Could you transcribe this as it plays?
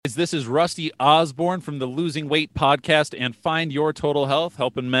This is Rusty Osborne from the Losing Weight podcast and Find Your Total Health,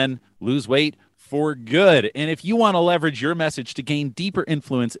 helping men lose weight for good. And if you want to leverage your message to gain deeper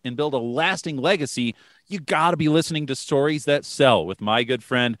influence and build a lasting legacy, you got to be listening to Stories That Sell with my good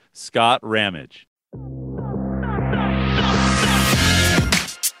friend, Scott Ramage.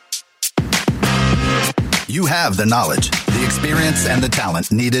 You have the knowledge, the experience, and the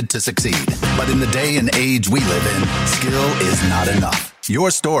talent needed to succeed. But in the day and age we live in, skill is not enough.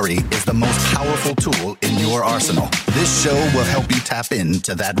 Your story is the most powerful tool in your arsenal. This show will help you tap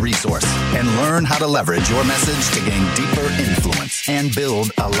into that resource and learn how to leverage your message to gain deeper influence and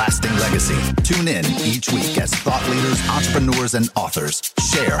build a lasting legacy. Tune in each week as thought leaders, entrepreneurs, and authors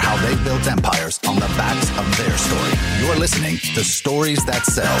share how they built empires on the backs of their story. You're listening to Stories That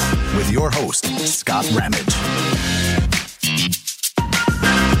Sell with your host, Scott Ramage.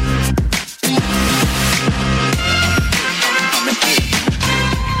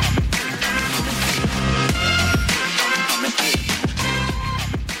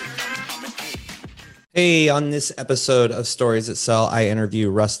 Hey, on this episode of Stories That Sell, I interview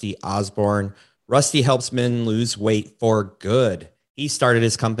Rusty Osborne. Rusty helps men lose weight for good. He started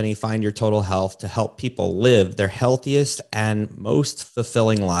his company, Find Your Total Health, to help people live their healthiest and most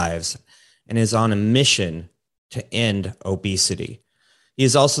fulfilling lives, and is on a mission to end obesity. He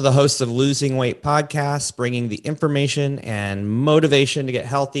is also the host of Losing Weight podcast, bringing the information and motivation to get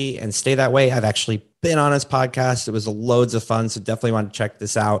healthy and stay that way. I've actually been on his podcast. It was loads of fun, so definitely want to check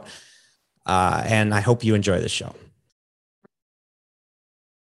this out. And I hope you enjoy the show.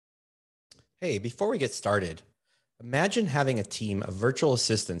 Hey, before we get started, imagine having a team of virtual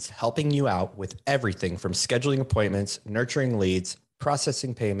assistants helping you out with everything from scheduling appointments, nurturing leads,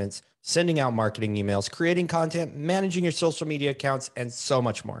 processing payments, sending out marketing emails, creating content, managing your social media accounts, and so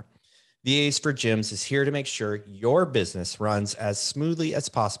much more. VAs for Gyms is here to make sure your business runs as smoothly as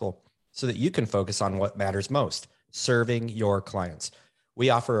possible so that you can focus on what matters most, serving your clients. We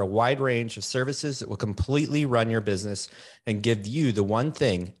offer a wide range of services that will completely run your business and give you the one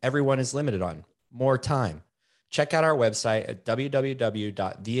thing everyone is limited on: more time. Check out our website at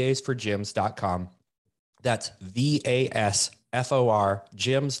www.vasforgyms.com. That's VASFOR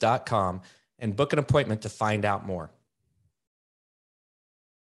gyms.com and book an appointment to find out more.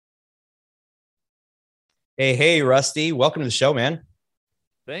 Hey, Rusty. Welcome to the show, man.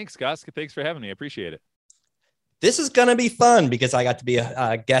 Thanks, Scott. Thanks for having me. I appreciate it. This is going to be fun because I got to be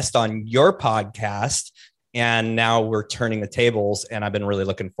a guest on your podcast, and now we're turning the tables, and I've been really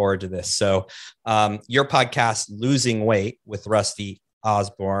looking forward to this. So your podcast, Losing Weight with Rusty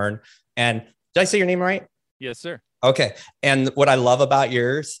Osborne. And did I say your name right? Yes, sir. Okay. And what I love about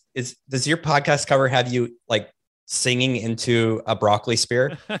yours is, does your podcast cover have you like singing into a broccoli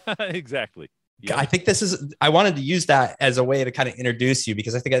spear? Exactly. Yep. I think I wanted to use that as a way to kind of introduce you,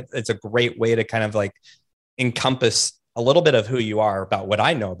 because I think it's a great way to kind of like encompass a little bit of who you are about what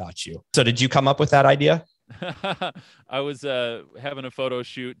I know about you. So did you come up with that idea? I was having a photo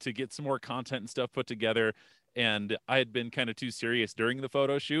shoot to get some more content and stuff put together, and I had been kind of too serious during the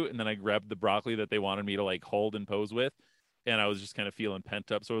photo shoot, and then I grabbed the broccoli that they wanted me to like hold and pose with, and I was just kind of feeling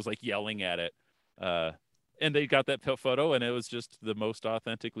pent up, so I was like yelling at it, and they got that photo, and it was just the most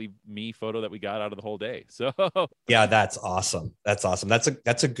authentically me photo that we got out of the whole day. So yeah, that's awesome.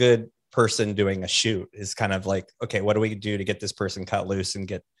 That's a good person doing a shoot, is kind of like, okay, what do we do to get this person cut loose and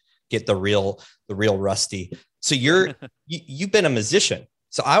get the real Rusty? So you've been a musician.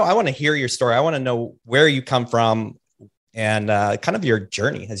 So I want to hear your story. I want to know where you come from and kind of your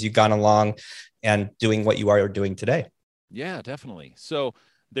journey as you've gone along and doing what you are doing today. Yeah, definitely. So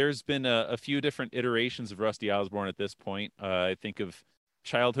there's been a few different iterations of Rusty Osborne at this point. I think of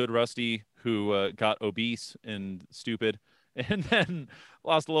childhood Rusty, who got obese and stupid, and then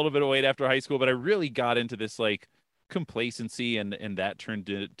lost a little bit of weight after high school. But I really got into this like complacency, and that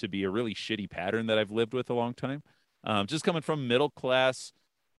turned to be a really shitty pattern that I've lived with a long time. Just coming from middle class,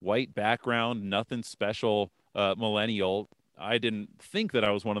 white background, nothing special, millennial. I didn't think that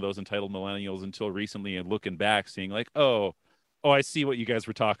I was one of those entitled millennials until recently, and looking back, seeing like, oh, I see what you guys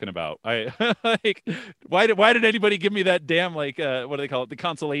were talking about. I like, why did anybody give me that damn, like, what do they call it? The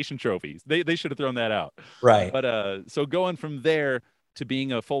consolation trophies. They should have thrown that out. Right. But so going from there to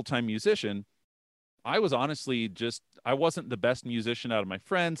being a full-time musician, I was honestly I wasn't the best musician out of my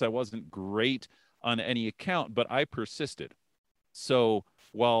friends. I wasn't great on any account, but I persisted. So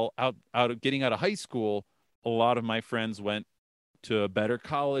while getting out of high school, a lot of my friends went to better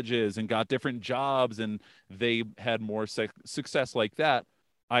colleges and got different jobs, and they had more success like that.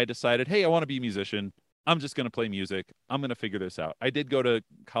 I decided, hey, I want to be a musician. I'm just going to play music. I'm going to figure this out. I did go to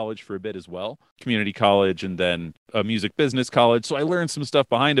college for a bit as well, community college and then a music business college. So I learned some stuff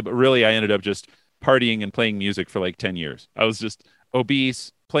behind it, but really I ended up just partying and playing music for like 10 years. I was just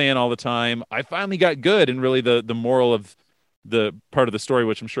obese, playing all the time. I finally got good. And really the moral of the part of the story,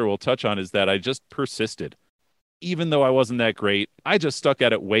 which I'm sure we'll touch on, is that I just persisted. Even though I wasn't that great, I just stuck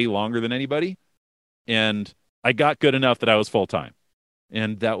at it way longer than anybody. And I got good enough that I was full time.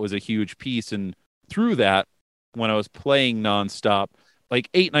 And that was a huge piece. And through that, when I was playing nonstop, like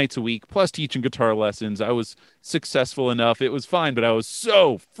 8 nights a week, plus teaching guitar lessons, I was successful enough. It was fine, but I was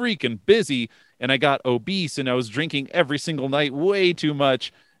so freaking busy and I got obese and I was drinking every single night way too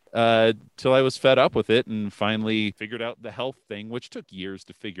much till I was fed up with it and finally figured out the health thing, which took years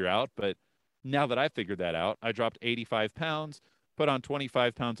to figure out. But now that I figured that out, I dropped 85 pounds, put on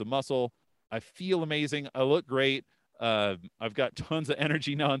 25 pounds of muscle. I feel amazing. I look great. I've got tons of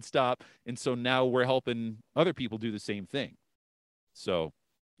energy nonstop. And so now we're helping other people do the same thing. So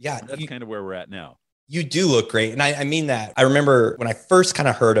Yeah, that's kind of where we're at now. you do look great. And I mean that. I remember when I first kind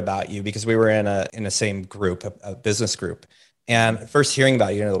of heard about you, because we were in a same group, a business group. And first hearing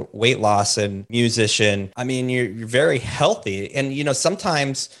about, weight loss and musician, I mean, you're very healthy. And,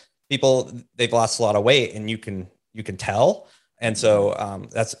 sometimes people, they've lost a lot of weight and you can tell. And so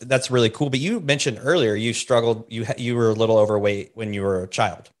that's really cool. But you mentioned earlier, you struggled, you were a little overweight when you were a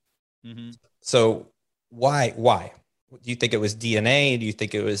child. Mm-hmm. So why? Do you think it was DNA? Do you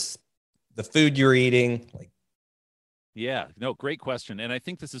think it was the food you were eating? Yeah, no, great question. And I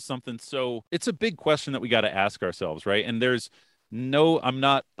think this is something, so it's a big question that we got to ask ourselves, right? And I'm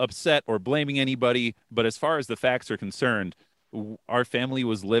not upset or blaming anybody, but as far as the facts are concerned, our family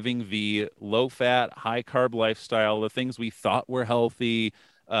was living the low fat, high carb lifestyle, the things we thought were healthy,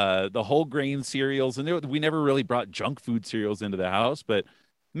 the whole grain cereals. And we never really brought junk food cereals into the house, but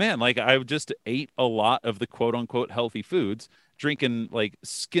man, like I just ate a lot of the quote unquote healthy foods, drinking like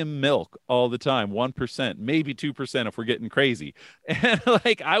skim milk all the time, 1%, maybe 2% if we're getting crazy. And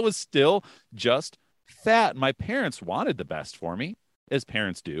like I was still just fat. My parents wanted the best for me, as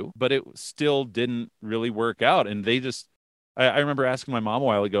parents do, but it still didn't really work out. And I remember asking my mom a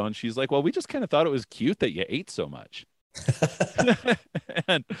while ago, and she's like, well, we just kind of thought it was cute that you ate so much.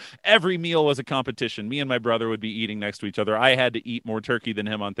 And every meal was a competition. Me and my brother would be eating next to each other. I had to eat more turkey than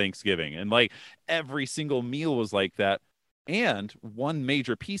him on Thanksgiving. And like every single meal was like that. And one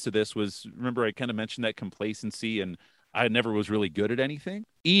major piece of this was, remember, I kind of mentioned that complacency and I never was really good at anything.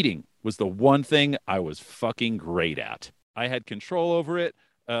 Eating was the one thing I was fucking great at. I had control over it.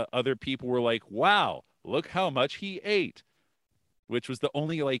 Other people were like, wow, look how much he ate, which was the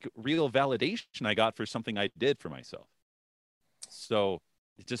only like real validation I got for something I did for myself. So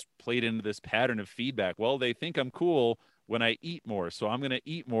it just played into this pattern of feedback. Well, they think I'm cool when I eat more, so I'm going to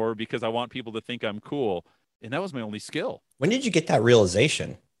eat more because I want people to think I'm cool. And that was my only skill. When did you get that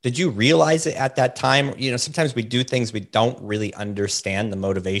realization? Did you realize it at that time? Sometimes we do things we don't really understand the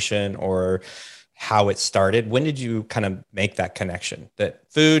motivation or how it started. When did you kind of make that connection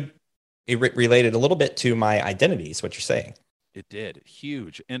that food related a little bit to my identity is what you're saying? It did.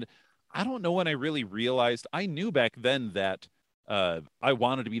 Huge. And I don't know when I really realized. I knew back then that I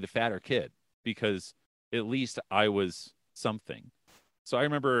wanted to be the fatter kid because at least I was something. So I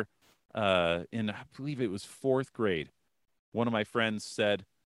remember I believe it was 4th grade, one of my friends said,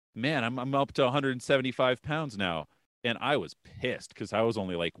 man, I'm up to 175 pounds now. And I was pissed because I was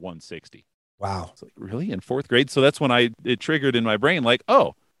only like 160. Wow. It's like, really? In 4th grade? So that's when it triggered in my brain, like,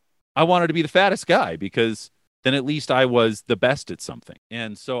 oh, I wanted to be the fattest guy because then at least I was the best at something.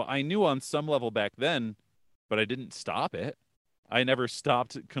 And so I knew on some level back then, but I didn't stop it. I never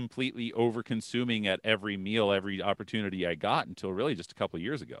stopped completely over consuming at every meal, every opportunity I got until really just a couple of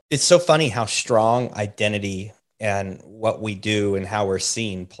years ago. It's so funny how strong identity and what we do and how we're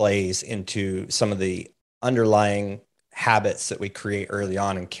seen plays into some of the underlying habits that we create early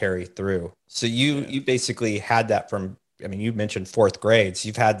on and carry through. So you basically had that from, you mentioned 4th grade. So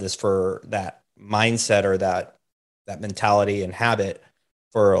you've had this for that mindset or that mentality and habit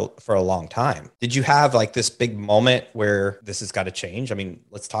for a long time. Did you have like this big moment where this has got to change?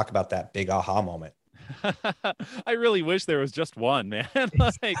 Let's talk about that big aha moment. I really wish there was just one, man.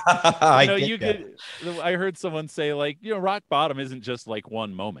 Like, I heard someone say like, rock bottom isn't just like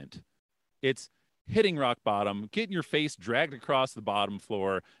one moment. It's hitting rock bottom, getting your face dragged across the bottom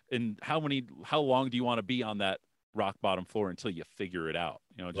floor. And how long do you want to be on that rock bottom floor until you figure it out?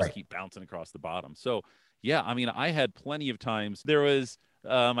 Just keep bouncing across the bottom. So yeah, I had plenty of times. There was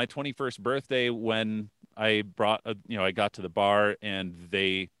my 21st birthday when I brought, I got to the bar and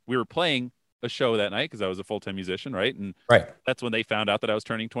we were playing a show that night because I was a full-time musician, right? And Right. that's when they found out that I was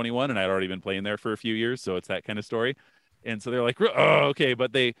turning 21 and I'd already been playing there for a few years. So it's that kind of story. And so they're like, oh, okay.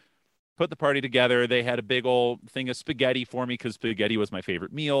 But they put the party together. They had a big old thing of spaghetti for me because spaghetti was my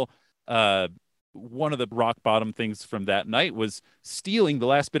favorite meal. One of the rock bottom things from that night was stealing the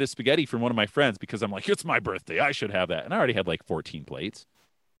last bit of spaghetti from one of my friends because I'm like, it's my birthday. I should have that. And I already had like 14 plates.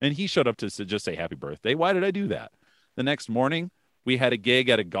 And he showed up to just say happy birthday. Why did I do that? The next morning, we had a gig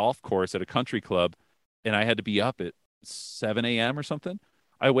at a golf course at a country club, and I had to be up at 7 a.m. or something.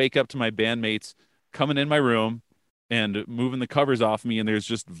 I wake up to my bandmates coming in my room and moving the covers off me, and there's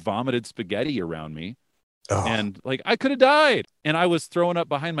just vomited spaghetti around me. Oh. And like I could have died. And I was throwing up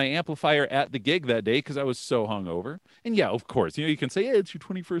behind my amplifier at the gig that day because I was so hungover. And yeah, of course, you can say, hey, it's your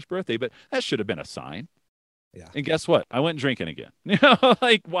 21st birthday, but that should have been a sign. Yeah. And guess what? I went drinking again.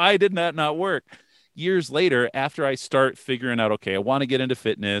 Like, why did that not work? Years later, after I start figuring out, okay, I want to get into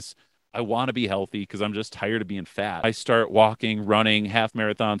fitness. I want to be healthy because I'm just tired of being fat. I start walking, running, half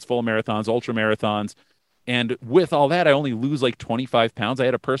marathons, full marathons, ultra marathons. And with all that, I only lose like 25 pounds. I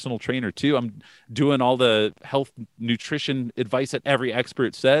had a personal trainer too. I'm doing all the health nutrition advice that every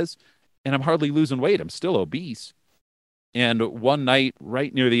expert says, and I'm hardly losing weight. I'm still obese. And one night,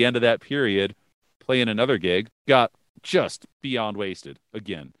 right near the end of that period, playing another gig, got just beyond wasted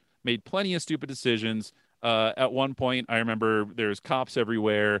again. Made plenty of stupid decisions. At one point, I remember there's cops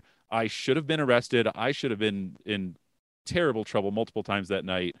everywhere. I should have been arrested. I should have been in terrible trouble multiple times that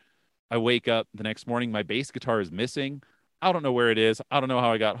night. I wake up the next morning, my bass guitar is missing. I don't know where it is. I don't know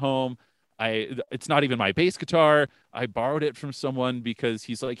how I got home. It's not even my bass guitar. I borrowed it from someone because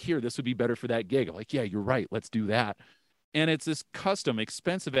he's like, here, this would be better for that gig. I'm like, yeah, you're right. Let's do that. And it's this custom,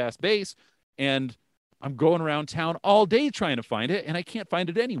 expensive ass bass. And I'm going around town all day trying to find it, and I can't find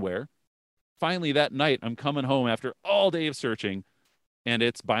it anywhere. Finally, that night, I'm coming home after all day of searching, and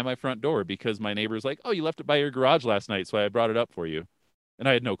it's by my front door because my neighbor's like, oh, you left it by your garage last night, so I brought it up for you. And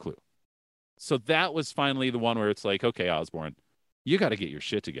I had no clue. So that was finally the one where it's like, okay, Osborne, you got to get your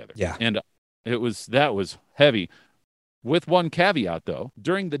shit together. Yeah. And that was heavy. With one caveat, though.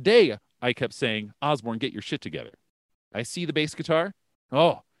 During the day, I kept saying, Osborne, get your shit together. I see the bass guitar.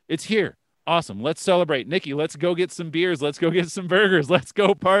 Oh, it's here. Awesome. Let's celebrate. Nikki, let's go get some beers. Let's go get some burgers. Let's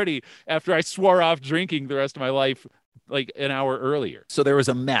go party after I swore off drinking the rest of my life like an hour earlier. So there was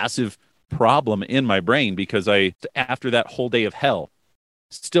a massive problem in my brain because after that whole day of hell,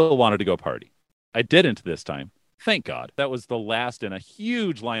 still wanted to go party. I didn't this time. Thank God. That was the last in a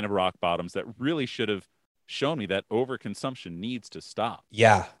huge line of rock bottoms that really should have shown me that overconsumption needs to stop.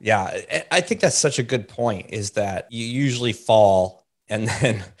 Yeah. Yeah. I think that's such a good point, is that you usually fall and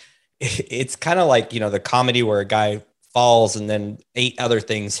then it's kind of like, the comedy where a guy falls and then 8 other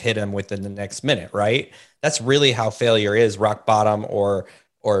things hit him within the next minute, right? That's really how failure is, rock bottom, or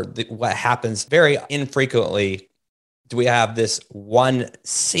what happens very infrequently. Do we have this one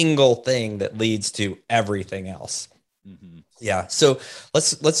single thing that leads to everything else? Mm-hmm. Yeah. So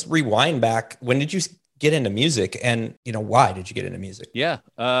let's rewind back. When did you get into music, and why did you get into music? Yeah.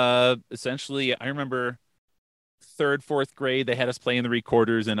 Essentially, I remember 3rd, 4th grade, they had us playing the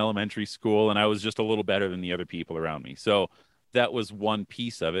recorders in elementary school, and I was just a little better than the other people around me. So that was one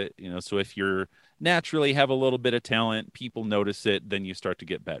piece of it. So if you're naturally have a little bit of talent, people notice it, then you start to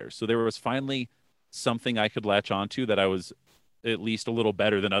get better. So there was finally something I could latch onto that I was at least a little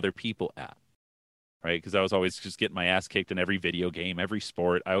better than other people at, right? Because I was always just getting my ass kicked in every video game, every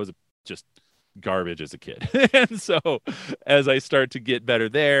sport. I was just garbage as a kid. And so as I start to get better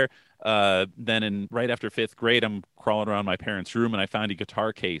there, then right after 5th grade, I'm crawling around my parents' room and I found a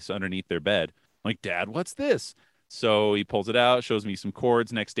guitar case underneath their bed. I'm like, Dad, what's this? So he pulls it out, shows me some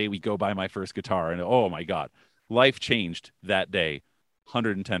chords. Next day we go buy my first guitar, and oh my God, life changed that day,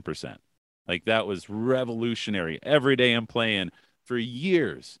 110%. Like that was revolutionary. Every day I'm playing for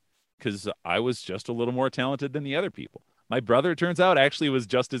years because I was just a little more talented than the other people. My brother, it turns out, actually was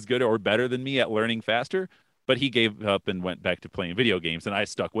just as good or better than me at learning faster, but he gave up and went back to playing video games, and I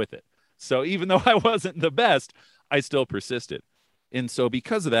stuck with it. So even though I wasn't the best, I still persisted. And so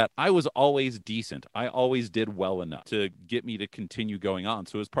because of that, I was always decent. I always did well enough to get me to continue going on.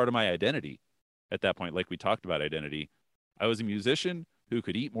 So it was part of my identity at that point. Like we talked about identity, I was a musician who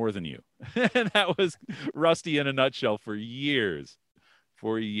could eat more than you. And that was Rusty in a nutshell for years.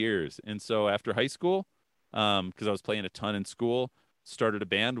 And so after high school, because I was playing a ton in school, started a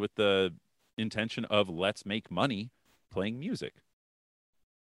band with the intention of let's make money playing music.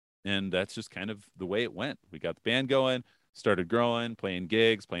 And that's just kind of the way it went. We got the band going, started growing, playing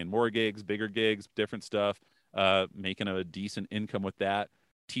gigs, playing more gigs, bigger gigs, different stuff, making a decent income with that,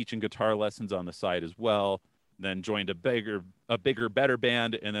 teaching guitar lessons on the side as well. Then joined a bigger, better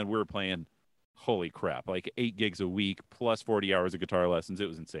band, and then we were playing holy crap, like 8 gigs a week plus 40 hours of guitar lessons. It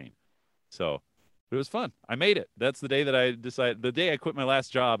was insane. So it was fun. I made it. That's the day that I decided, the day I quit my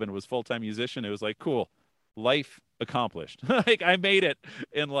last job and was full-time musician. It was like, cool, life accomplished. Like I made it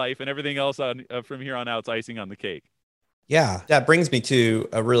in life, and everything else on from here on out's icing on the cake. Yeah, that brings me to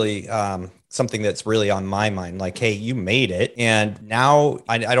a really something that's really on my mind. Like, hey, you made it, and now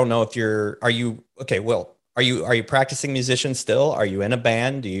I don't know if are you okay? Well, are you practicing musician still? Are you in a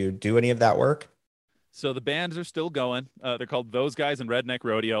band? Do you do any of that work? So the bands are still going. They're called Those Guys in Redneck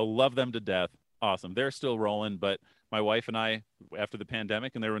Rodeo. Love them to death. Awesome. They're still rolling. But my wife and I, after the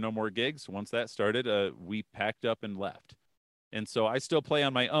pandemic and there were no more gigs, once that started, we packed up and left. And so I still play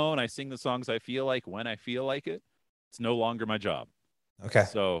on my own. I sing the songs I feel like when I feel like it. It's no longer my job. Okay.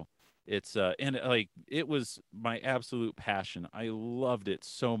 So it's and like it was my absolute passion. I loved it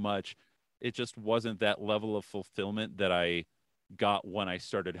so much. It just wasn't that level of fulfillment that I got when I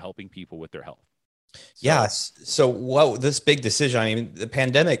started helping people with their health. So, Yes. So what this big decision, I mean, the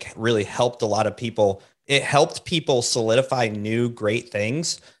pandemic really helped a lot of people. It helped people solidify new great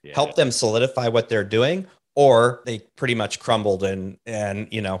things, yeah. help them solidify what they're doing, or they pretty much crumbled and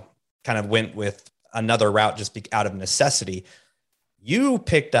kind of went with another route just out of necessity. You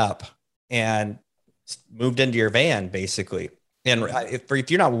picked up and moved into your van basically. And if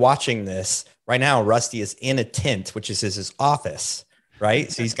you're not watching this right now, Rusty is in a tent, which is his office.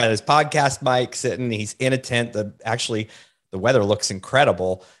 Right. So he's got his podcast mic sitting, he's in a tent. The weather looks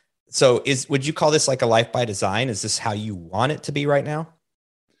incredible. So would you call this like a life by design? Is this how you want it to be right now?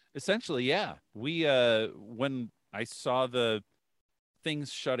 Essentially, yeah. We, when I saw the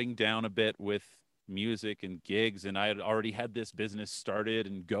things shutting down a bit with music and gigs, and I had already had this business started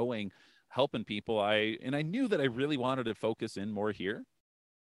and going, helping people, I knew that I really wanted to focus in more here.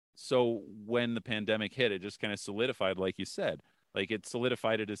 So when the pandemic hit, it just kind of solidified, like you said. Like it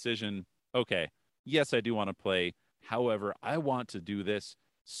solidified a decision. Okay, yes, I do want to play. However, I want to do this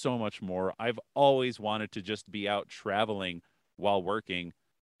so much more. I've always wanted to just be out traveling while working.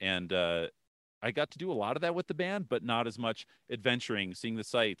 And I got to do a lot of that with the band, but not as much adventuring, seeing the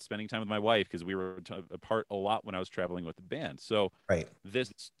sights, spending time with my wife, because we were apart a lot when I was traveling with the band. So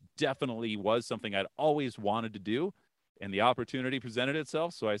This definitely was something I'd always wanted to do. And the opportunity presented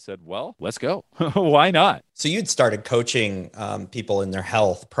itself. So I said, well, let's go. Why not? So you'd started coaching people in their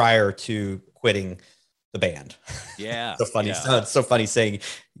health prior to quitting the band. Yeah. So funny. Yeah. It's so funny saying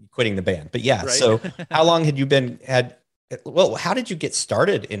quitting the band, but yeah. Right? So how long had you how did you get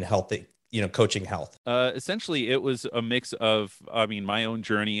started in health, coaching health? Essentially it was a mix of, my own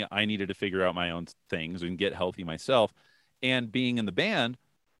journey. I needed to figure out my own things and get healthy myself. And being in the band,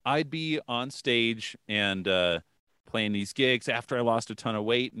 I'd be on stage and, playing these gigs after I lost a ton of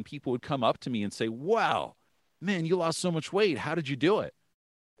weight, and people would come up to me and say, wow, man, you lost so much weight. How did you do it?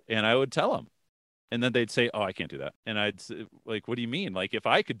 And I would tell them. And then they'd say, oh, I can't do that. And I'd say, like, what do you mean? Like, if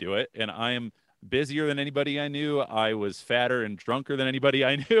I could do it, and I am busier than anybody I knew, I was fatter and drunker than anybody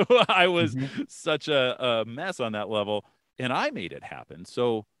I knew. I was such a mess on that level, and I made it happen.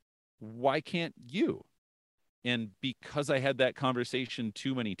 So why can't you? And because I had that conversation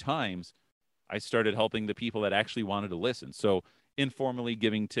too many times, I started helping the people that actually wanted to listen. So informally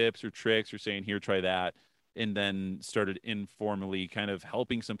giving tips or tricks or saying, here, try that. And then started informally kind of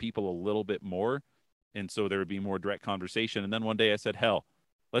helping some people a little bit more. And so there would be more direct conversation. And then one day I said, hell,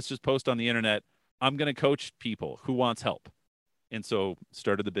 let's just post on the internet. I'm going to coach people. Who wants help? And so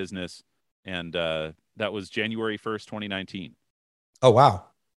started the business. And that was January 1st, 2019. Oh, wow.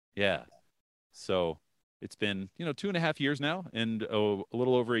 Yeah. So it's been, 2.5 years now, and a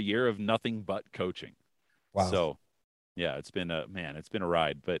little over a year of nothing but coaching. Wow. So yeah, it's been a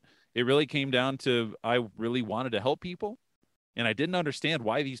ride, but it really came down to, I really wanted to help people, and I didn't understand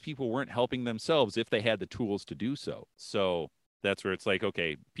why these people weren't helping themselves if they had the tools to do so. So that's where it's like,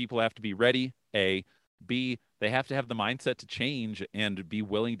 okay, people have to be ready, A. B, they have to have the mindset to change and be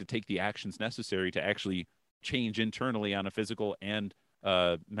willing to take the actions necessary to actually change internally on a physical and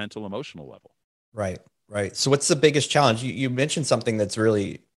mental, emotional level. Right. Right. So what's the biggest challenge? You mentioned something that's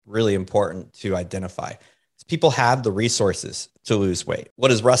really, really important to identify. People have the resources to lose weight. What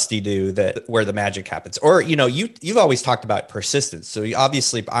does Rusty do where the magic happens? Or, you've always talked about persistence. So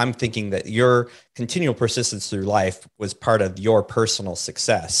obviously I'm thinking that your continual persistence through life was part of your personal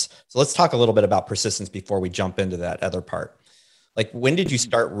success. So let's talk a little bit about persistence before we jump into that other part. Like, when did you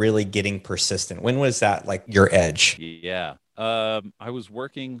start really getting persistent? When was that like your edge? Yeah. I was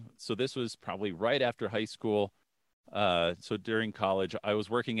working. So this was probably right after high school. So during college, I was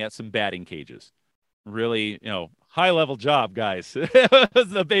working at some batting cages. Really, high level job, guys. It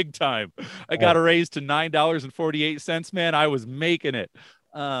was the big time. I got a raise to $9.48, man. I was making it.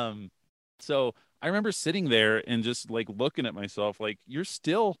 So I remember sitting there and just like looking at myself like, you're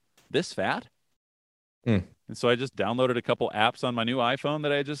still this fat? Mm. And so I just downloaded a couple apps on my new iPhone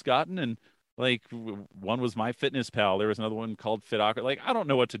that I had just gotten. And like one was MyFitnessPal. There was another one called FitOc. Like, I don't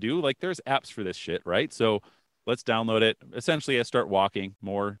know what to do. Like, there's apps for this shit, right? So let's download it. Essentially, I start walking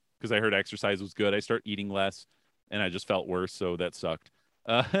more because I heard exercise was good. I start eating less and I just felt worse. So that sucked.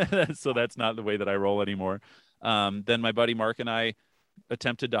 So that's not the way that I roll anymore. Then my buddy Mark and I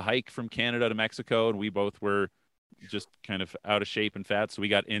attempted to hike from Canada to Mexico, and we both were just kind of out of shape and fat. So we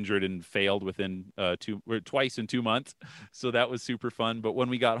got injured and failed within twice in 2 months. So that was super fun. But when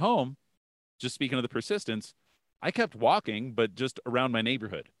we got home, just speaking of the persistence, I kept walking, but just around my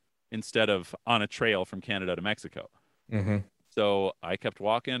neighborhood instead of on a trail from Canada to Mexico. Mm-hmm. So I kept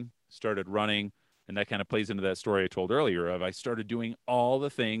walking, started running, and that kind of plays into that story I told earlier of I started doing all the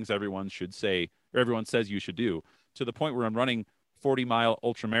things everyone should say or everyone says you should do, to the point where I'm running 40-mile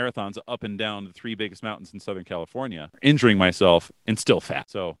ultra marathons up and down the three biggest mountains in Southern California, injuring myself and still fat.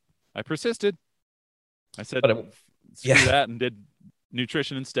 So I persisted. I said, screw that, and did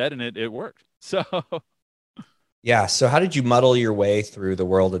nutrition instead, and it worked. So yeah. So how did you muddle your way through the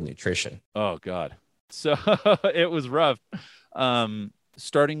world of nutrition? Oh God. So it was rough.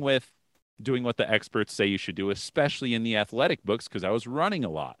 Starting with doing what the experts say you should do, especially in the athletic books, because I was running a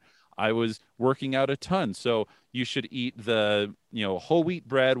lot. I was working out a ton. So you should eat the, whole wheat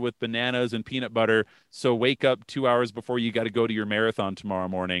bread with bananas and peanut butter. So wake up 2 hours before you got to go to your marathon tomorrow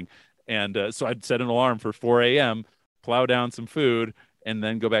morning. And so I'd set an alarm for 4 a.m., plow down some food, and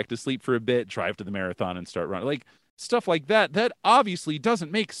then go back to sleep for a bit, drive to the marathon and start running. Like stuff like that. That obviously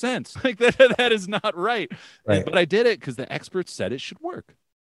doesn't make sense. Like that is not right. But I did it because the experts said it should work.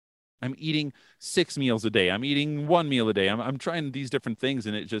 I'm eating 6 meals a day. I'm eating 1 meal a day. I'm trying these different things.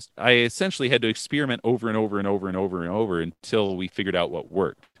 And I essentially had to experiment over and over and over and over and over until we figured out what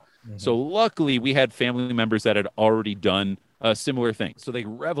worked. Mm-hmm. So luckily we had family members that had already done similar things. So they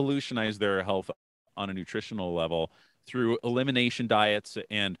revolutionized their health on a nutritional level through elimination diets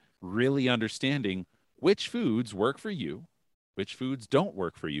and really understanding which foods work for you, which foods don't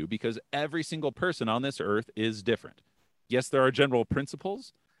work for you, because every single person on this earth is different. Yes, there are general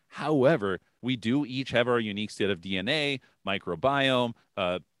principles. However, we do each have our unique set of DNA, microbiome,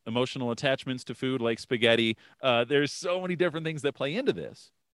 emotional attachments to food like spaghetti. There's so many different things that play into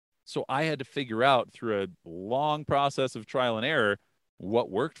this. So I had to figure out through a long process of trial and error what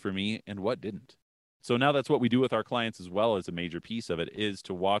worked for me and what didn't. So now that's what we do with our clients as well, as a major piece of it, is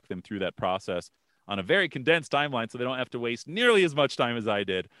to walk them through that process on a very condensed timeline so they don't have to waste nearly as much time as I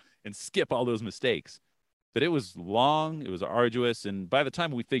did and skip all those mistakes. But it was long, it was arduous, and by the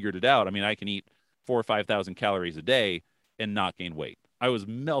time we figured it out, I mean, I can eat 4,000 or 5,000 calories a day and not gain weight. I was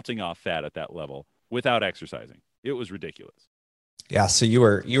melting off fat at that level without exercising. It was ridiculous. Yeah, so you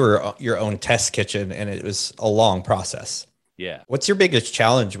were your own test kitchen, and it was a long process. Yeah. What's your biggest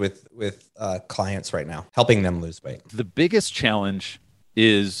challenge with clients right now, helping them lose weight? The biggest challenge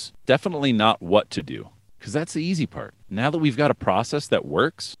is definitely not what to do, because that's the easy part. Now that we've got a process that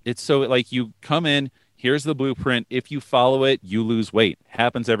works, it's so like you come in, here's the blueprint. If you follow it, you lose weight.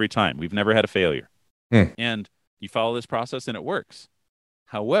 Happens every time. We've never had a failure. And you follow this process and it works.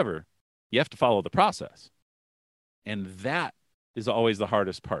 However, you have to follow the process. And that is always the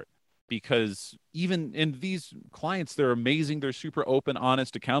hardest part, because even in these clients, they're amazing. They're super open,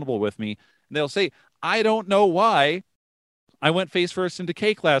 honest, accountable with me. And they'll say, I don't know why I went face first into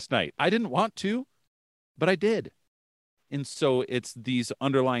cake last night. I didn't want to, but I did. And so it's these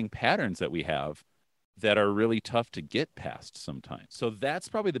underlying patterns that we have that are really tough to get past sometimes. So that's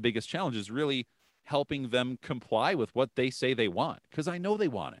probably the biggest challenge, is really helping them comply with what they say they want, because I know they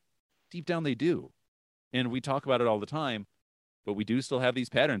want it. Deep down they do. And we talk about it all the time, but we do still have these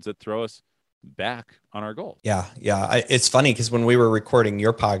patterns that throw us back on our goals. Yeah. It's funny because when we were recording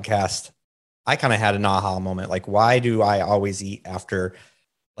your podcast, I kind of had an aha moment. Like, why do I always eat after,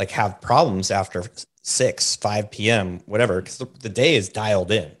 like, have problems after 6, 5 p.m., whatever? Because the day is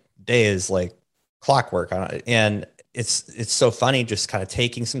dialed in. Day is like clockwork on it. And it's so funny just kind of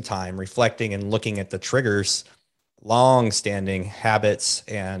taking some time, reflecting and looking at the triggers, long-standing habits,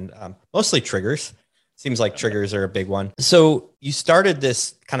 and mostly triggers. Seems like triggers are a big one. So you started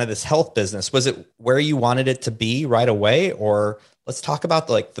this health business. Was it where you wanted it to be right away? Or let's talk about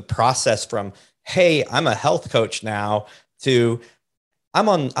the process from, hey, I'm a health coach now, to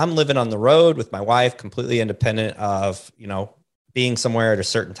I'm living on the road with my wife, completely independent of, being somewhere at a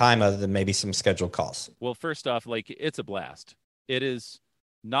certain time other than maybe some scheduled calls. Well, first off, it's a blast. It is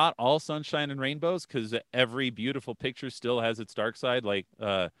not all sunshine and rainbows, because every beautiful picture still has its dark side.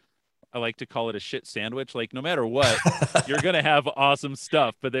 I like to call it a shit sandwich. Like no matter what, you're going to have awesome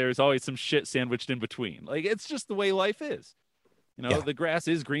stuff, but there's always some shit sandwiched in between. Like it's just the way life is. The grass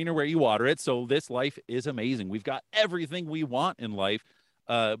is greener where you water it. So this life is amazing. We've got everything we want in life.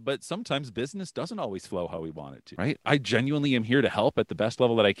 But sometimes business doesn't always flow how we want it to, right? I genuinely am here to help at the best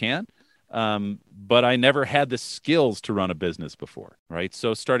level that I can. But I never had the skills to run a business before, right?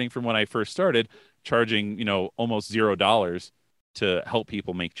 So starting from when I first started charging, almost $0 to help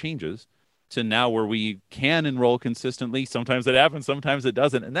people make changes to now where we can enroll consistently. Sometimes it happens, sometimes it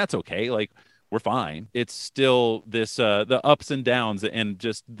doesn't. And that's okay. Like we're fine. It's still this, the ups and downs. And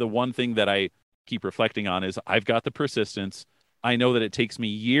just the one thing that I keep reflecting on is I've got the persistence. I know that it takes me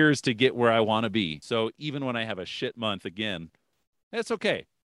years to get where I want to be. So even when I have a shit month again, that's okay.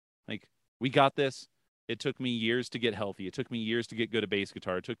 Like we got this. It took me years to get healthy. It took me years to get good at bass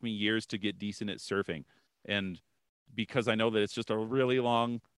guitar. It took me years to get decent at surfing. And because I know that it's just a really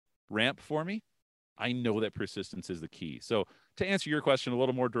long ramp for me, I know that persistence is the key. So to answer your question a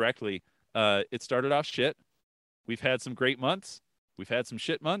little more directly, it started off shit. We've had some great months. We've had some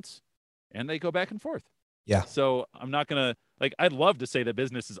shit months, and they go back and forth. Yeah. So I'm not going to, I'd love to say that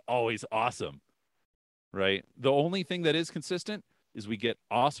business is always awesome, right? The only thing that is consistent is we get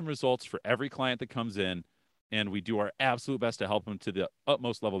awesome results for every client that comes in, and we do our absolute best to help them to the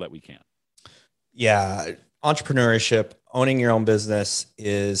utmost level that we can. Yeah. Entrepreneurship, owning your own business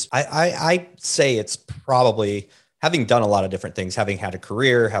is, I say it's probably, having done a lot of different things, having had a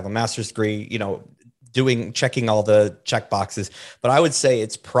career, have a master's degree, checking all the check boxes. But I would say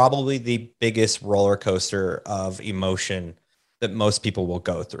it's probably the biggest roller coaster of emotion that most people will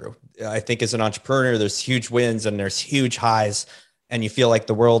go through. I think as an entrepreneur, there's huge wins and there's huge highs, and you feel like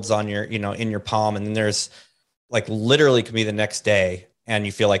the world's on your, in your palm. And then there's like literally could be the next day and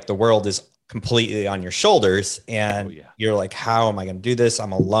you feel like the world is completely on your shoulders, and you're like, how am I going to do this?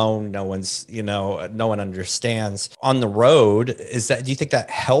 I'm alone. No one's, no one understands. On the road, do you think that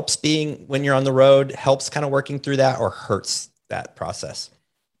helps when you're on the road, helps kind of working through that, or hurts that process?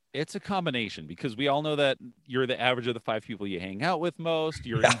 It's a combination, because we all know that you're the average of the 5 people you hang out with most.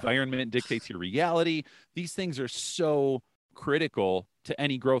 Your environment dictates your reality. These things are so critical to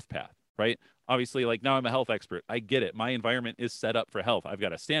any growth path, right? Obviously, like now I'm a health expert. I get it. My environment is set up for health. I've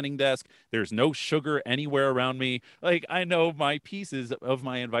got a standing desk. There's no sugar anywhere around me. Like I know my pieces of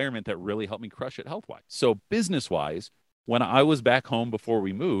my environment that really help me crush it health-wise. So business-wise, when I was back home before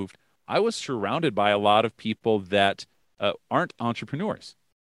we moved, I was surrounded by a lot of people that aren't entrepreneurs.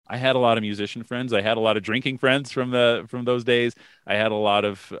 I had a lot of musician friends. I had a lot of drinking friends from those days. I had a lot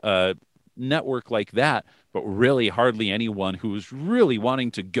of network like that, but really hardly anyone who was really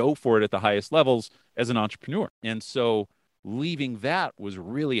wanting to go for it at the highest levels as an entrepreneur. And so leaving that was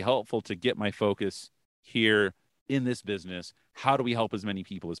really helpful to get my focus here in this business. How do we help as many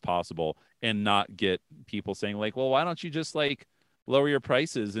people as possible and not get people saying like, well, why don't you just like lower your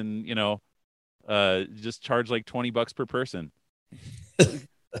prices and, just charge like $20 per person?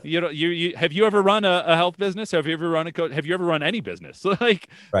 You have you ever run a health business? Have you ever run have you ever run any business? Like,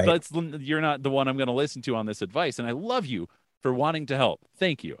 right. You're not the one I'm going to listen to on this advice. And I love you for wanting to help.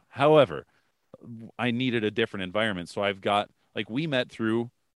 Thank you. However, I needed a different environment. So I've got, we met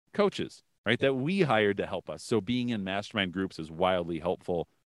through coaches, right? That we hired to help us. So being in mastermind groups is wildly helpful,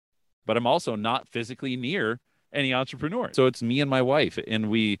 but I'm also not physically near any entrepreneur. So it's me and my wife, and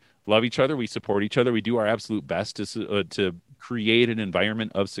we love each other. We support each other. We do our absolute best to create an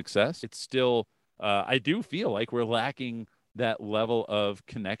environment of success. It's still, I do feel like we're lacking that level of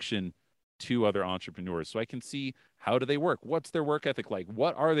connection to other entrepreneurs. So I can see, how do they work? What's their work ethic like?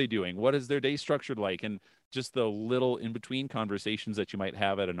 What are they doing? What is their day structured like? And just the little in-between conversations that you might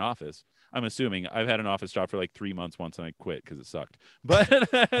have at an office. I'm assuming I've had an office job for like 3 months once and I quit because it sucked. But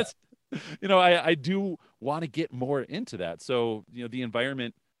I do want to get more into that. So, the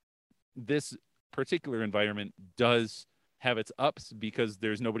environment, this particular environment does have its ups because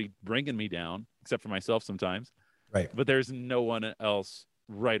there's nobody bringing me down except for myself sometimes. Right. But there's no one else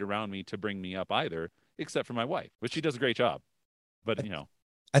right around me to bring me up either, except for my wife, which she does a great job. But,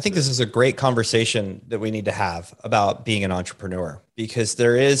 I think this is a great conversation that we need to have about being an entrepreneur, because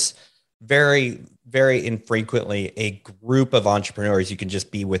there is very, very infrequently a group of entrepreneurs you can just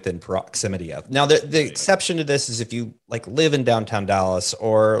be within proximity of. Now, the exception to this is if you live in downtown Dallas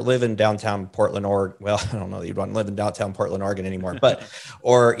or live in downtown Portland, or, well, I don't know that you'd want to live in downtown Portland, Oregon anymore, but,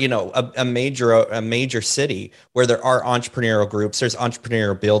 or, a major city where there are entrepreneurial groups. There's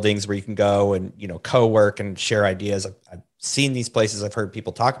entrepreneurial buildings where you can go and, co-work and share ideas. I've seen these places. I've heard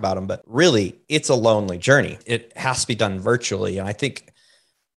people talk about them, but really it's a lonely journey. It has to be done virtually. And I think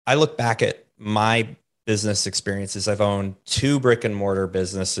I look back at my business experiences. I've owned 2 brick and mortar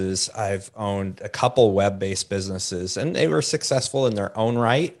businesses. I've owned a couple web-based businesses, and they were successful in their own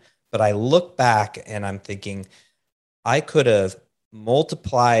right. But I look back and I'm thinking, I could have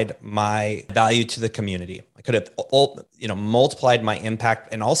multiplied my value to the community. I could have, multiplied my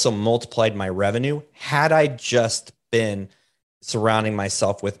impact and also multiplied my revenue had I just been surrounding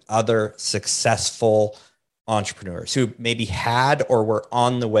myself with other successful entrepreneurs who maybe had or were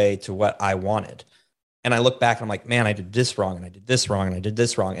on the way to what I wanted. And I look back and I'm like, man, I did this wrong and I did this wrong and I did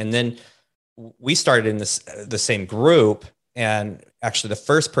this wrong. And then we started in the same group. And actually the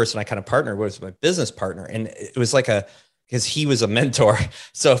first person I kind of partnered with was my business partner. And it was like because he was a mentor.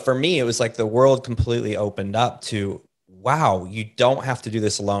 So for me, it was like the world completely opened up to, wow, you don't have to do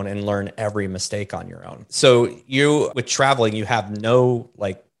this alone and learn every mistake on your own. So with traveling, you have no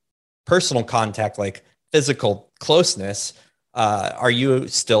like personal contact, like physical closeness. Are you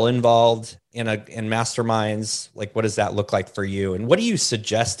still involved in masterminds? Like, what does that look like for you? And what do you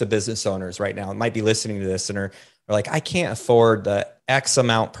suggest to business owners right now? It might be listening to this and are like, I can't afford the X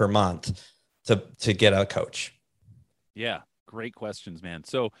amount per month to get a coach. Yeah, great questions, man.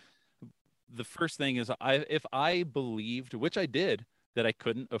 So the first thing is if I believed, which I did, that I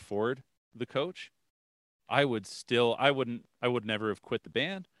couldn't afford the coach, I would never have quit the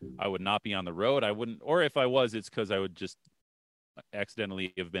band. I would not be on the road. Or if I was, it's because I would just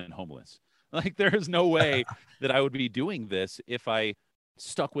accidentally have been homeless. Like there is no way that I would be doing this if I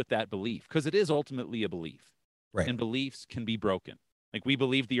stuck with that belief, because it is ultimately a belief. Right. And beliefs can be broken. Like we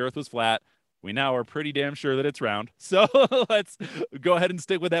believed the earth was flat. We now are pretty damn sure that it's round. So let's go ahead and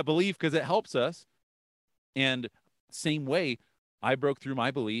stick with that belief because it helps us. And same way, I broke through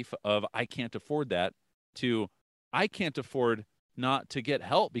my belief of I can't afford that to I can't afford not to get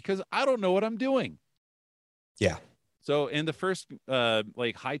help because I don't know what I'm doing. Yeah. So in the first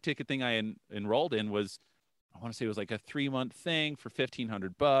like high ticket thing I enrolled in was, I want to say it was like a 3-month thing for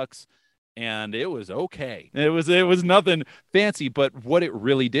 $1,500. And it was okay. It was nothing fancy, but what it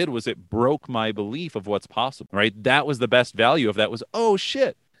really did was it broke my belief of what's possible, right? That was the best value of that was, oh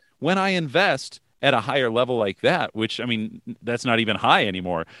shit, when I invest at a higher level like that, which I mean, that's not even high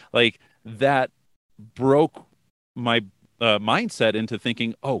anymore. Like that broke my mindset into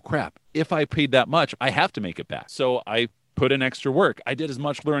thinking, oh crap, if I paid that much, I have to make it back. So I put in extra work. I did as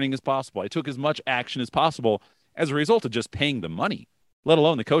much learning as possible. I took as much action as possible as a result of just paying the money, let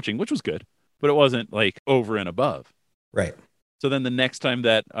alone the coaching, which was good, but it wasn't like over and above. Right. So then the next time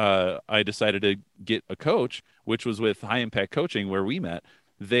that I decided to get a coach, which was with High Impact Coaching where we met,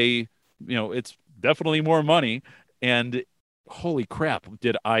 it's definitely more money. And holy crap,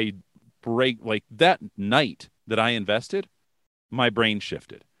 did I break, like that night that I invested, my brain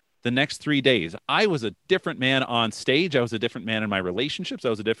shifted. The next 3 days, I was a different man on stage. I was a different man in my relationships. I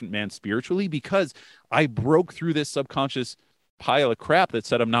was a different man spiritually because I broke through this subconscious pile of crap that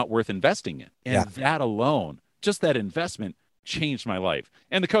said I'm not worth investing in. And that alone, just that investment, changed my life.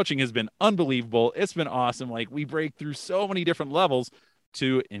 And the coaching has been unbelievable. It's been awesome. Like we break through so many different levels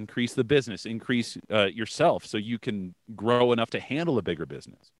to increase the business, increase yourself so you can grow enough to handle a bigger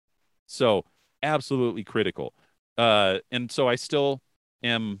business. So absolutely critical. And so I still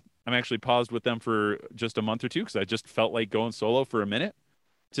I'm actually paused with them for just a month or two because I just felt like going solo for a minute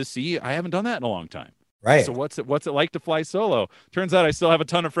to see. I haven't done that in a long time. Right. So what's it like to fly solo? Turns out I still have a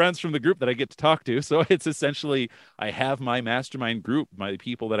ton of friends from the group that I get to talk to. So it's essentially, I have my mastermind group, my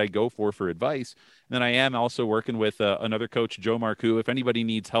people that I go for advice. And then I am also working with another coach, Joe Marcoux. If anybody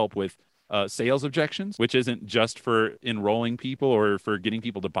needs help with sales objections, which isn't just for enrolling people or for getting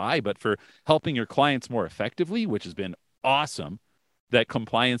people to buy, but for helping your clients more effectively, which has been awesome. That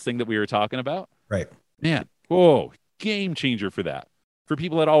compliance thing that we were talking about. Right. Man, whoa, game changer for that. For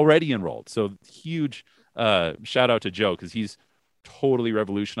people that already enrolled. So huge shout out to Joe because he's totally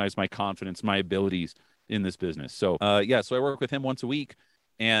revolutionized my confidence, my abilities in this business. So so I work with him once a week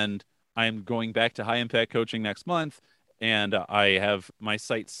and I'm going back to High Impact Coaching next month. And I have my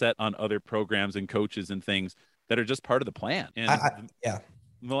sights set on other programs and coaches and things that are just part of the plan. And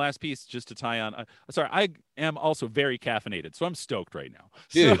the last piece, just to tie on, I am also very caffeinated, so I'm stoked right now.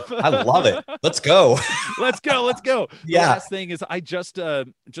 Dude, I love it. Let's go. Let's go. Yeah. The last thing is I just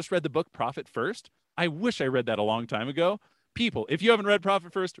read the book Profit First. I wish I read that a long time ago. People, if you haven't read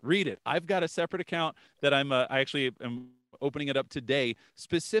Profit First, read it. I've got a separate account that I actually am opening it up today,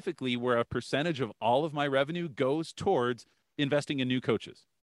 specifically where a percentage of all of my revenue goes towards investing in new coaches.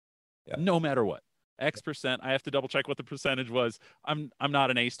 Yeah. No matter what. X%. I have to double check what the percentage was. I'm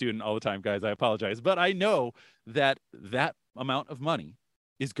not an A student all the time, guys. I apologize. But I know that amount of money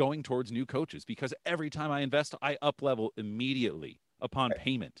is going towards new coaches because every time I invest, I up level immediately upon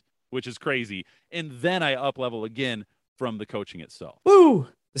payment. which is crazy. And then I up level again from the coaching itself. Woo!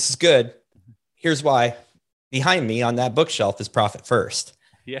 This is good. Here's why. Behind me on that bookshelf is Profit First.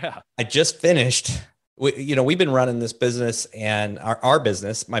 Yeah. I just finished. We've been running this business, and our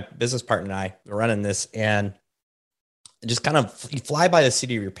business, my business partner and I, are running this, and just kind of you fly by the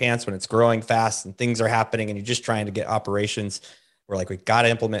seat of your pants when it's growing fast and things are happening, and you're just trying to get operations. We're like, we got to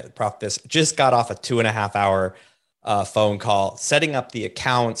implement Profit First. Just got off a 2.5 hour phone call, setting up the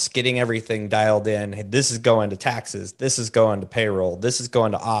accounts, getting everything dialed in. Hey, this is going to taxes. This is going to payroll. This is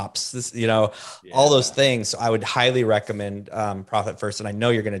going to ops. This, all those things. So I would highly recommend Profit First. And I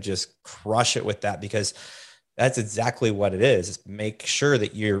know you're going to just crush it with that, because that's exactly what it is. Make sure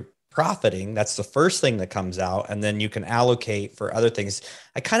that you're profiting. That's the first thing that comes out. And then you can allocate for other things.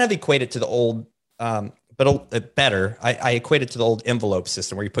 I kind of equate it to the old, but better. I equate it to the old envelope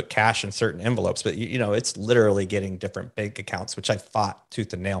system where you put cash in certain envelopes, but it's literally getting different bank accounts, which I fought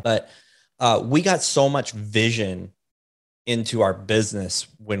tooth and nail. But we got so much vision into our business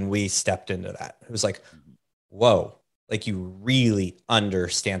when we stepped into that. It was like, whoa, like you really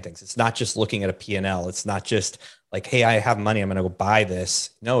understand things. It's not just looking at a P&L. It's not just like, hey, I have money, I'm going to go buy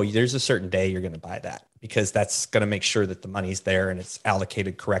this. No, there's a certain day you're going to buy that, because that's going to make sure that the money's there and it's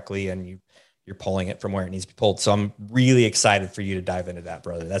allocated correctly, and you're pulling it from where it needs to be pulled. So I'm really excited for you to dive into that,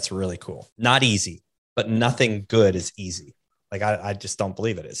 brother. That's really cool. Not easy, but nothing good is easy. Like I just don't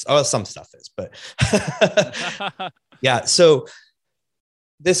believe it is. Oh, some stuff is, but yeah. So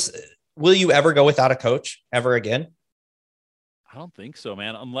will you ever go without a coach ever again? I don't think so,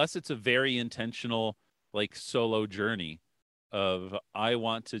 man. Unless it's a very intentional, like solo journey of I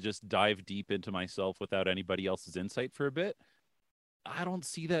want to just dive deep into myself without anybody else's insight for a bit. I don't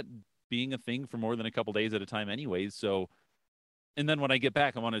see that being a thing for more than a couple days at a time anyways. So, and then when I get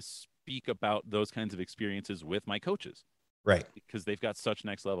back, I want to speak about those kinds of experiences with my coaches. Right. Because they've got such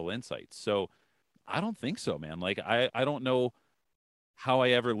next level insights. So I don't think so, man. Like I don't know how I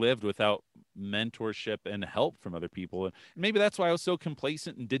ever lived without mentorship and help from other people. And maybe that's why I was so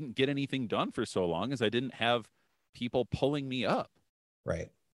complacent and didn't get anything done for so long, is I didn't have people pulling me up. Right.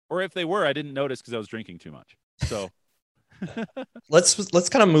 Or if they were, I didn't notice because I was drinking too much. So let's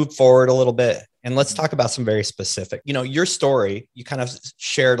kind of move forward a little bit, and let's talk about some very specific, your story. You kind of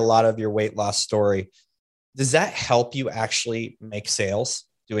shared a lot of your weight loss story. Does that help you actually make sales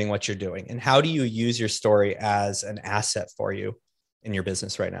doing what you're doing? And how do you use your story as an asset for you in your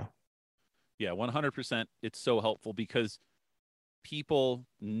business right now? Yeah, 100%. It's so helpful because people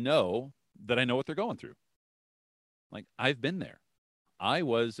know that I know what they're going through. Like I've been there. I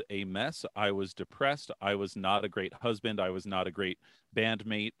was a mess. I was depressed. I was not a great husband. I was not a great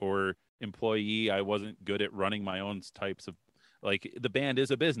bandmate or employee. I wasn't good at running my own types of, like, the band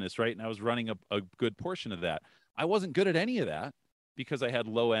is a business, right? And I was running a good portion of that. I wasn't good at any of that because I had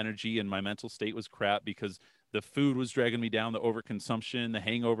low energy and my mental state was crap, because the food was dragging me down, the overconsumption, the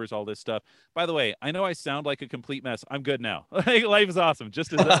hangovers, all this stuff. By the way, I know I sound like a complete mess. I'm good now. Life is awesome.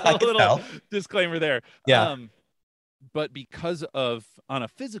 Just as a little disclaimer there. Yeah. But because of, on a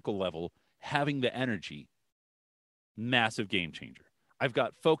physical level, having the energy, massive game changer. I've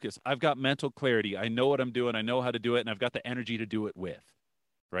got focus. I've got mental clarity. I know what I'm doing. I know how to do it. And I've got the energy to do it with,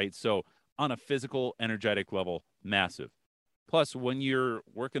 right? So on a physical, energetic level, massive. Plus, when you're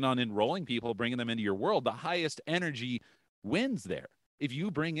working on enrolling people, bringing them into your world, the highest energy wins there. If you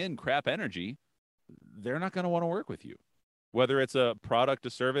bring in crap energy, they're not going to want to work with you. Whether it's a product,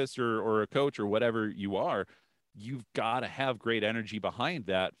 a service, or a coach, or whatever you are, you've got to have great energy behind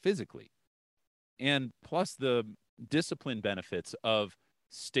that physically. And plus the discipline benefits of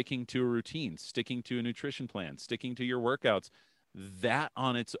sticking to a routine, sticking to a nutrition plan, sticking to your workouts, that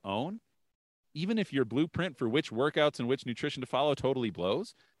on its own, even if your blueprint for which workouts and which nutrition to follow totally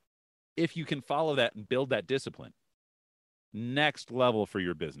blows, if you can follow that and build that discipline, next level for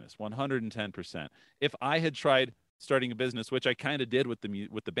your business, 110%. If I had tried starting a business, which I kind of did with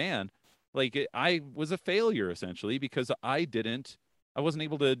the band, I was a failure essentially because I wasn't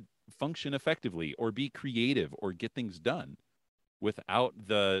able to function effectively or be creative or get things done without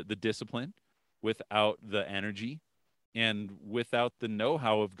the discipline, without the energy, and without the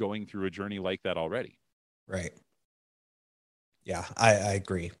know-how of going through a journey like that already. Right. Yeah, I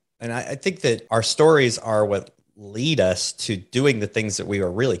agree. And I think that our stories are what lead us to doing the things that we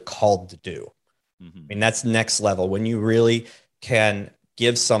are really called to do. Mm-hmm. I mean, that's next level when you really can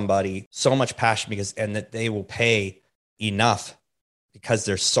give somebody so much passion and that they will pay enough because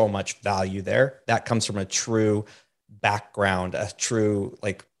there's so much value there. That comes from a true background, a true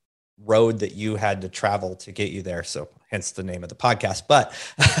road that you had to travel to get you there. So hence the name of the podcast. But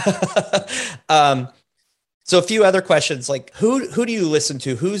So a few other questions, like who do you listen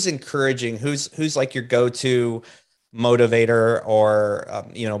to? Who's encouraging? Who's like your go-to motivator, or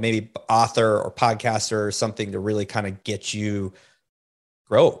maybe author or podcaster or something to really kind of get you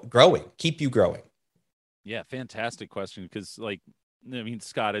growing, keep you growing? Yeah, fantastic question. Because,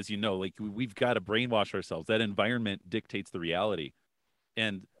 Scott, as you know, we've got to brainwash ourselves. That environment dictates the reality.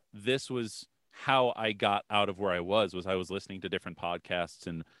 And this was how I got out of where I was I was listening to different podcasts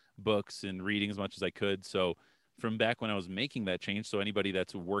and books and reading as much as I could. So from back when I was making that change, so anybody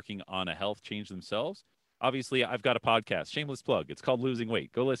that's working on a health change themselves, obviously I've got a podcast, shameless plug. It's called Losing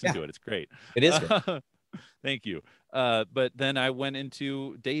Weight. Go listen to it. It's great. It is great. Thank you. But then I went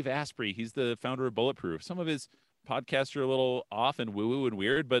into Dave Asprey. He's the founder of Bulletproof. Some of his podcasts are a little off and woo-woo and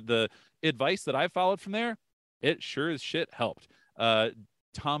weird, but the advice that I followed from there, it sure as shit helped.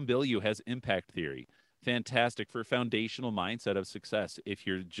 Tom Bilyeu has Impact Theory. Fantastic for foundational mindset of success if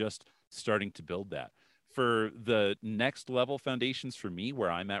you're just starting to build that. For the next level foundations for me,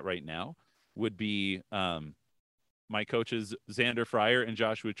 where I'm at right now, would be my coaches, Xander Fryer and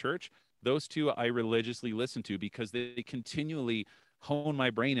Joshua Church. Those two I religiously listen to because they continually hone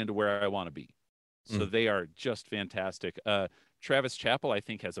my brain into where I want to be. So they are just fantastic. Travis Chappell, I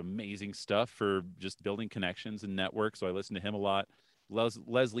think, has amazing stuff for just building connections and networks. So I listen to him a lot.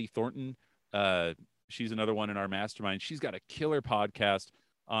 Leslie Thornton, she's another one in our mastermind. She's got a killer podcast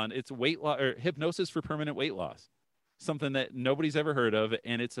on it's weight loss or hypnosis for permanent weight loss, something that nobody's ever heard of.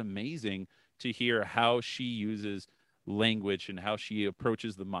 And it's amazing to hear how she uses language and how she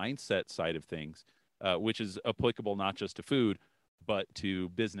approaches the mindset side of things, which is applicable not just to food, but to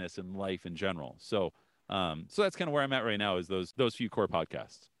business and life in general. So that's kind of where I'm at right now, is those few core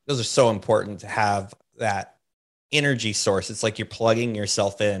podcasts. Those are so important to have that energy source. It's like you're plugging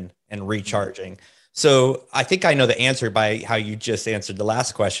yourself in and recharging. So I think I know the answer by how you just answered the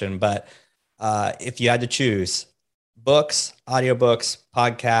last question, but if you had to choose books, audiobooks,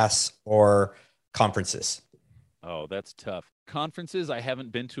 podcasts, or conferences. Oh, that's tough. Conferences I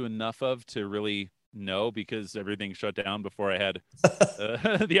haven't been to enough of to really know, because everything shut down before I had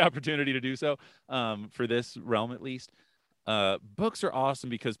the opportunity to do so, for this realm at least. Books are awesome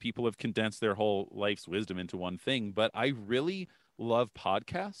because people have condensed their whole life's wisdom into one thing, but I really love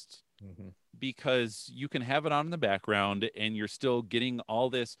podcasts because you can have it on in the background and you're still getting all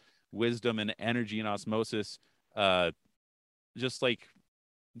this wisdom and energy and osmosis just like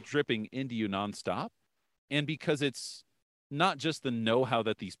dripping into you nonstop. And because it's not just the know-how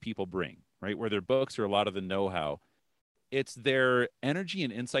that these people bring, right? Where their books are a lot of the know-how, it's their energy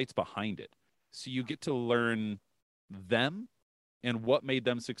and insights behind it. So you get to learn them and what made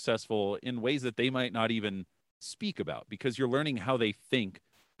them successful in ways that they might not even speak about, because you're learning how they think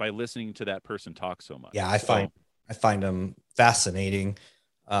by listening to that person talk so much. Yeah, I find them fascinating,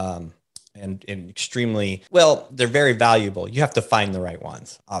 and extremely, well, they're very valuable. You have to find the right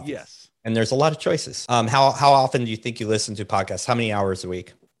ones, obviously. Yes. And there's a lot of choices. How often do you think you listen to podcasts? How many hours a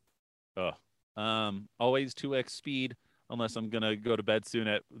week? Always 2x speed, unless I'm going to go to bed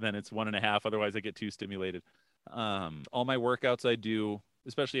soon then it's 1.5. Otherwise I get too stimulated. All my workouts I do,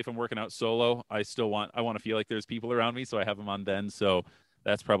 especially if I'm working out solo, I want to feel like there's people around me. So I have them on then. So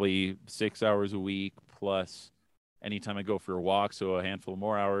that's probably 6 hours a week, plus anytime I go for a walk. So a handful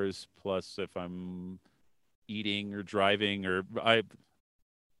more hours, plus if I'm eating or driving, or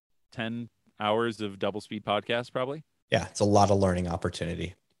 10 hours of double speed podcast probably. Yeah, it's a lot of learning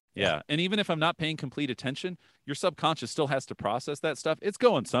opportunity. Yeah. And even if I'm not paying complete attention, your subconscious still has to process that stuff. It's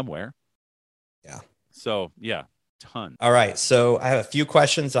going somewhere. Yeah. So yeah, ton. All right. So I have a few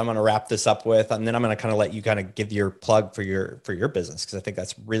questions I'm going to wrap this up with, and then I'm going to kind of let you kind of give your plug for your business, because I think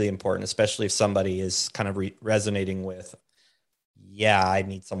that's really important, especially if somebody is kind of resonating with, yeah, I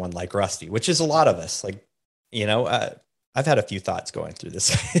need someone like Rusty, which is a lot of us. Like, I've had a few thoughts going through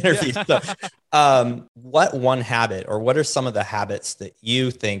this interview. So, what one habit, or what are some of the habits that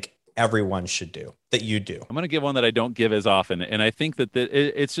you think everyone should do that you do? I'm going to give one that I don't give as often. And I think that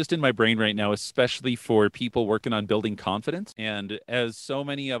it's just in my brain right now, especially for people working on building confidence. And as so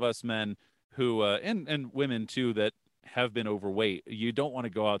many of us men who, and women too, that have been overweight, you don't want to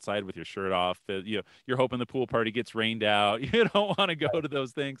go outside with your shirt off. You're hoping the pool party gets rained out. You don't want to go to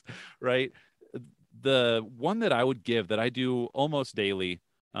those things, right? The one that I would give that I do almost daily,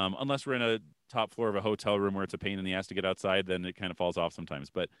 unless we're in a top floor of a hotel room where it's a pain in the ass to get outside, then it kind of falls off sometimes.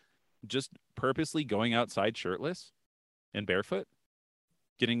 But just purposely going outside shirtless and barefoot,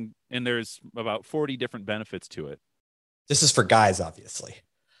 and there's about 40 different benefits to it. This is for guys, obviously.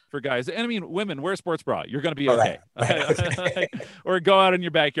 For guys. And I mean, women, wear a sports bra. You're going to be okay. Right. Or go out in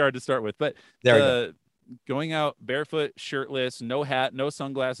your backyard to start with. But there we go. Going out barefoot, shirtless, no hat, no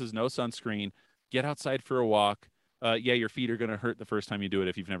sunglasses, no sunscreen, get outside for a walk. Yeah, your feet are going to hurt the first time you do it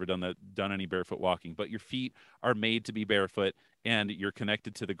if you've never done any barefoot walking, but your feet are made to be barefoot, and you're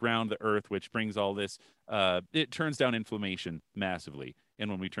connected to the ground, the earth, which brings all this, it turns down inflammation massively. And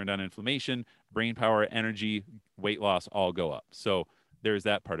when we turn down inflammation, brain power, energy, weight loss all go up. So there's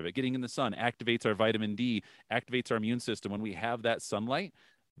that part of it. Getting in the sun activates our vitamin D, activates our immune system. When we have that sunlight,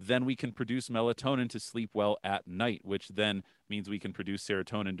 then we can produce melatonin to sleep well at night, which then means we can produce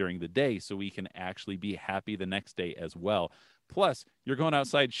serotonin during the day, so we can actually be happy the next day as well. Plus, you're going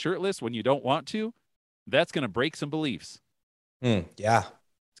outside shirtless when you don't want to. That's going to break some beliefs. Yeah.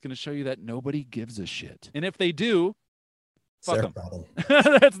 It's going to show you that nobody gives a shit. And if they do, It's their fuck them.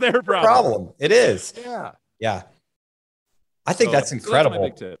 problem. That's their problem. It is. Yeah. Yeah. I think that's incredible. So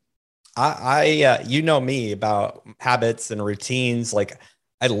that's my big tip. I you know me about habits and routines. Like,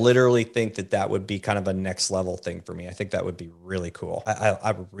 I literally think that would be kind of a next level thing for me. I think that would be really cool.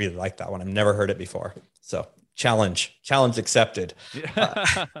 I really like that one. I've never heard it before. So challenge accepted.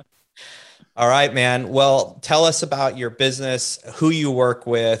 Yeah. All right, man. Well, tell us about your business, who you work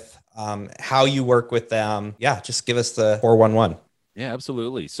with, how you work with them. Yeah. Just give us the 411. Yeah,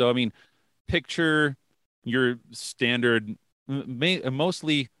 absolutely. So, I mean, picture your standard,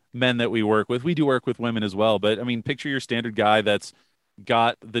 mostly men that we work with. We do work with women as well, but I mean, picture your standard guy that's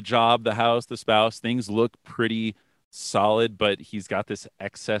got the job, the house, the spouse. Things look pretty solid, but he's got this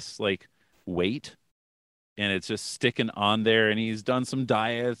excess like weight, and it's just sticking on there, and he's done some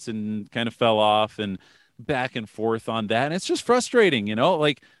diets and kind of fell off and back and forth on that. And it's just frustrating, you know,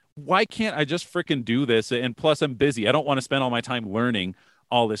 like, why can't I just freaking do this? And plus I'm busy. I don't want to spend all my time learning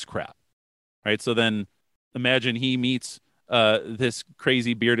all this crap. Right. So then imagine he meets this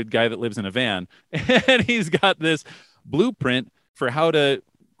crazy bearded guy that lives in a van, and he's got this blueprint for how to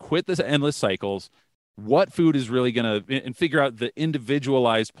quit this endless cycles, what food is really going to, and figure out the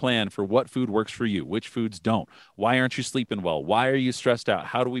individualized plan for what food works for you, which foods don't. Why aren't you sleeping well? Why are you stressed out?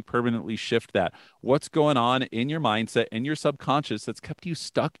 How do we permanently shift that? What's going on in your mindset and your subconscious that's kept you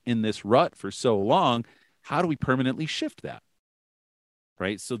stuck in this rut for so long? How do we permanently shift that?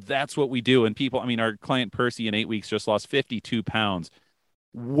 Right? So that's what we do. And people, I mean, our client Percy in 8 weeks just lost 52 pounds.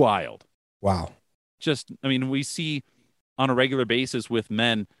 Wild. Wow. Just, I mean, we see on a regular basis with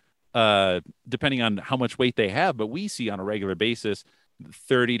men, depending on how much weight they have, but we see on a regular basis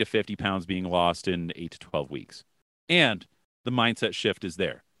 30 to 50 pounds being lost in 8 to 12 weeks. And the mindset shift is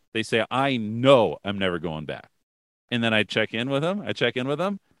there. They say, I know I'm never going back. And then I check in with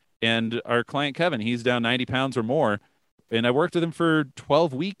them. And our client Kevin, he's down 90 pounds or more. And I worked with him for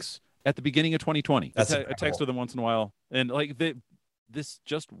 12 weeks at the beginning of 2020. I text with him once in a while. And like this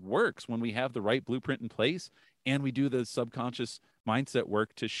just works when we have the right blueprint in place and we do the subconscious mindset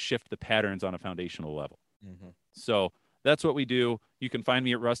work to shift the patterns on a foundational level. Mm-hmm. So that's what we do. You can find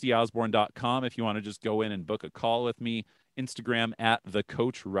me at rustyosborne.com if you want to just go in and book a call with me. Instagram at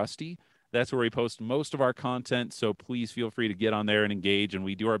 @thecoachrusty. That's where we post most of our content. So please feel free to get on there and engage. And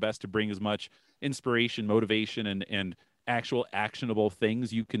we do our best to bring as much inspiration, motivation, and actual actionable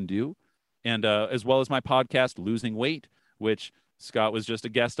things you can do. And as well as my podcast, Losing Weight, which Scott was just a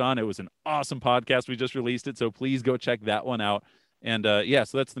guest on. It was an awesome podcast. We just released it. So please go check that one out. And yeah,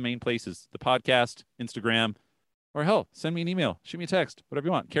 so that's the main places: the podcast, Instagram, or hell, send me an email, shoot me a text, whatever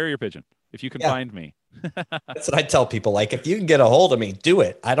you want, carrier pigeon, if you can find me. That's what I tell people. Like, if you can get a hold of me, do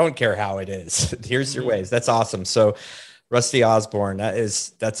it. I don't care how it is. Here's your ways. That's awesome. So Rusty Osborne,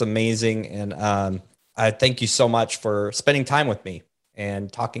 that's amazing. And I thank you so much for spending time with me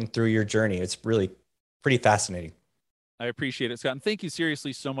and talking through your journey. It's really pretty fascinating. I appreciate it, Scott. And thank you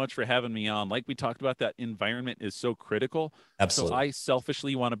seriously so much for having me on. Like we talked about, that environment is so critical. Absolutely. So I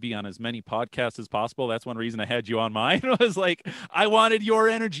selfishly want to be on as many podcasts as possible. That's one reason I had you on mine. It was like, I wanted your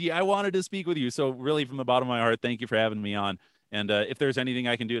energy. I wanted to speak with you. So really, from the bottom of my heart, thank you for having me on. And if there's anything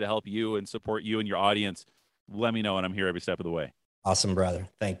I can do to help you and support you and your audience, let me know. And I'm here every step of the way. Awesome, brother.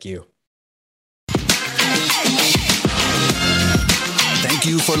 Thank you. Thank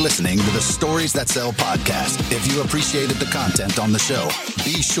you for listening to the Stories That Sell podcast. If you appreciated the content on the show,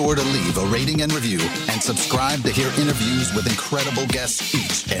 be sure to leave a rating and review and subscribe to hear interviews with incredible guests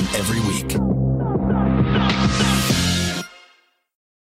each and every week.